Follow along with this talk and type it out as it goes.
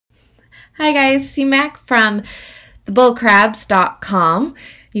Hi guys, CMAC from thebullcrabs.com.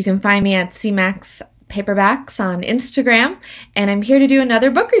 You can find me at CMAC's Paperbacks on Instagram, and I'm here to do another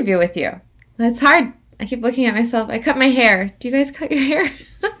book review with you. That's hard. I keep looking at myself. I cut my hair. Do you guys cut your hair?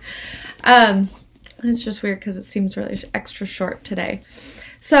 It's just weird because it seems really extra short today.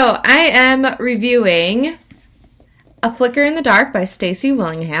 So I am reviewing A Flicker in the Dark by Stacy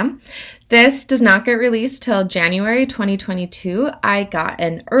Willingham. This does not get released till January 2022. I got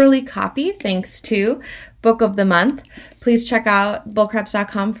an early copy thanks to Book of the Month. Please check out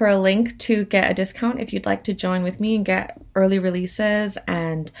bullcrabs.com for a link to get a discount if you'd like to join with me and get early releases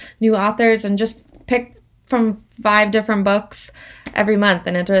and new authors and just pick from 5 different books every month.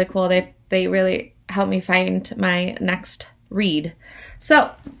 And it's really cool. They really help me find my next read.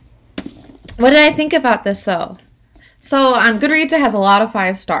 So what did I think about this though? So on Goodreads, it has a lot of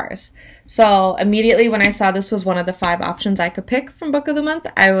 5 stars. So immediately when I saw this was one of the 5 options I could pick from Book of the Month,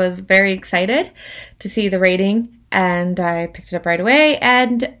 I was very excited to see the rating, and I picked it up right away.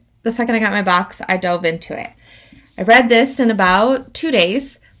 And the second I got my box, I dove into it. I read this in about 2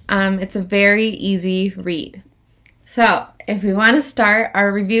 days. It's a very easy read. So if we want to start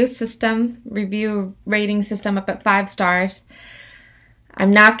our review rating system up at 5 stars,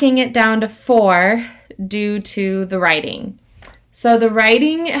 I'm knocking it down to 4 due to the writing. So the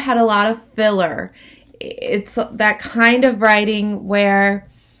writing had a lot of filler. It's that kind of writing where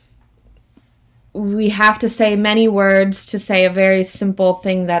we have to say many words to say a very simple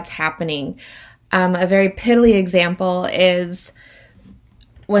thing that's happening. A very piddly example is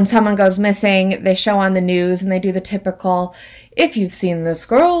when someone goes missing, they show on the news and they do the typical, if you've seen this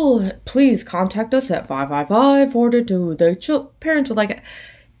girl, please contact us at 555-42. The parents would like it.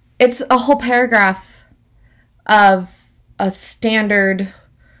 It's a whole paragraph of a standard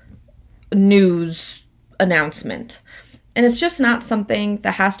news announcement. And it's just not something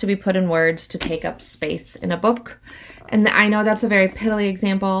that has to be put in words to take up space in a book. And I know that's a very piddly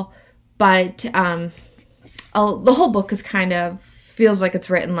example, but the whole book is kind of feels like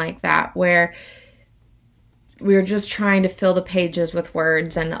it's written like that, where we're just trying to fill the pages with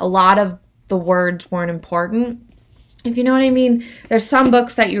words, and a lot of the words weren't important. If you know what I mean, there's some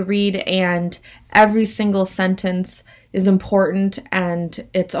books that you read and every single sentence is important and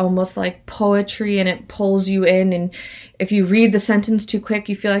it's almost like poetry and it pulls you in, and if you read the sentence too quick,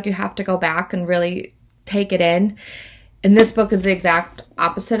 you feel like you have to go back and really take it in. And this book is the exact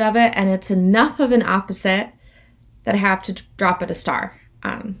opposite of it, and it's enough of an opposite that I have to drop it a star.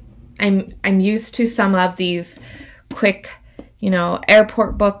 I'm used to some of these quick,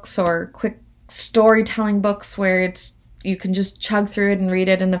 airport books or quick storytelling books where you can just chug through it and read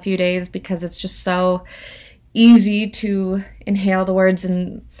it in a few days because it's just so easy to inhale the words.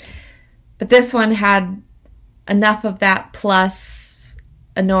 But this one had enough of that plus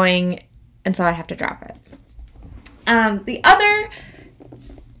annoying, and so I have to drop it. The other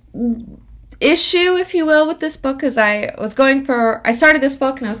issue, if you will, with this book is I started this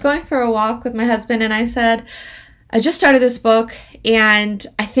book and I was going for a walk with my husband, and I said, I just started this book and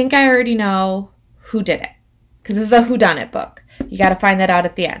I think I already know who did it, because this is a whodunit book. You got to find that out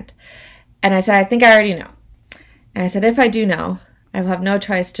at the end. And I said, I think I already know. And I said, if I do know, I will have no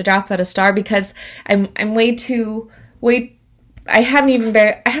choice to drop it a star, because I haven't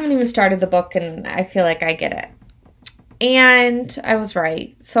even started the book and I feel like I get it. And I was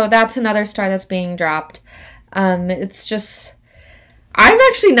right. So that's another star that's being dropped. It's just, I'm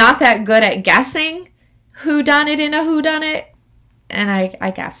actually not that good at guessing whodunit in a whodunit, and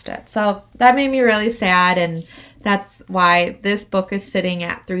I guessed it. So that made me really sad, and that's why this book is sitting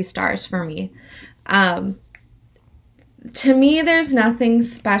at 3 stars for me. To me, there's nothing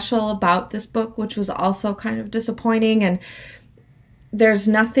special about this book, which was also kind of disappointing, and there's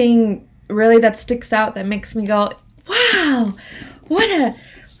nothing really that sticks out that makes me go, wow, what a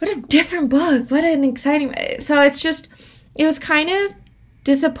different book. What an exciting. So it was kind of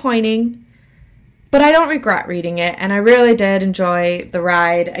disappointing, but I don't regret reading it, and I really did enjoy the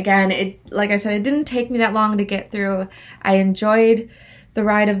ride. Again, like I said, it didn't take me that long to get through. I enjoyed the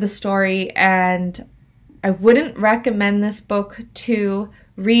ride of the story, and I wouldn't recommend this book to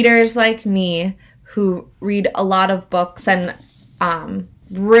readers like me who read a lot of books and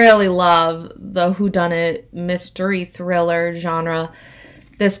really love the whodunit mystery thriller genre.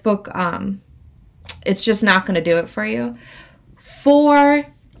 This book, it's just not going to do it for you. For,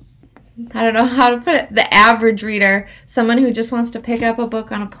 I don't know how to put it, the average reader, someone who just wants to pick up a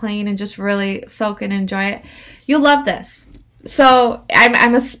book on a plane and just really soak and enjoy it, you'll love this. So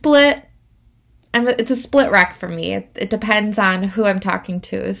it's a split rec for me. It depends on who I'm talking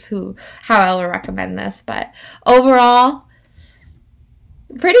to how I will recommend this. But overall,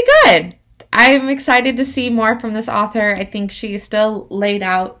 pretty good. I'm excited to see more from this author. I think she still laid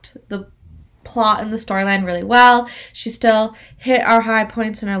out the plot and the storyline really well. She still hit our high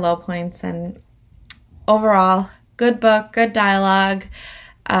points and our low points, and overall, good book, good dialogue.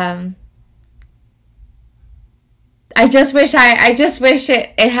 I just wish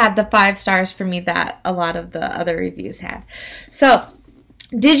it had the 5 stars for me that a lot of the other reviews had. So,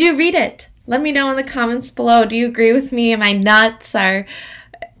 did you read it? Let me know in the comments below. Do you agree with me? Am I nuts? Or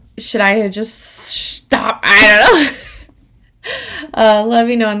should I just stop? I don't know. Let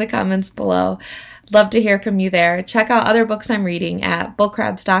me know in the comments below. Love to hear from you there. Check out other books I'm reading at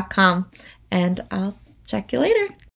bullcrabs.com, and I'll check you later.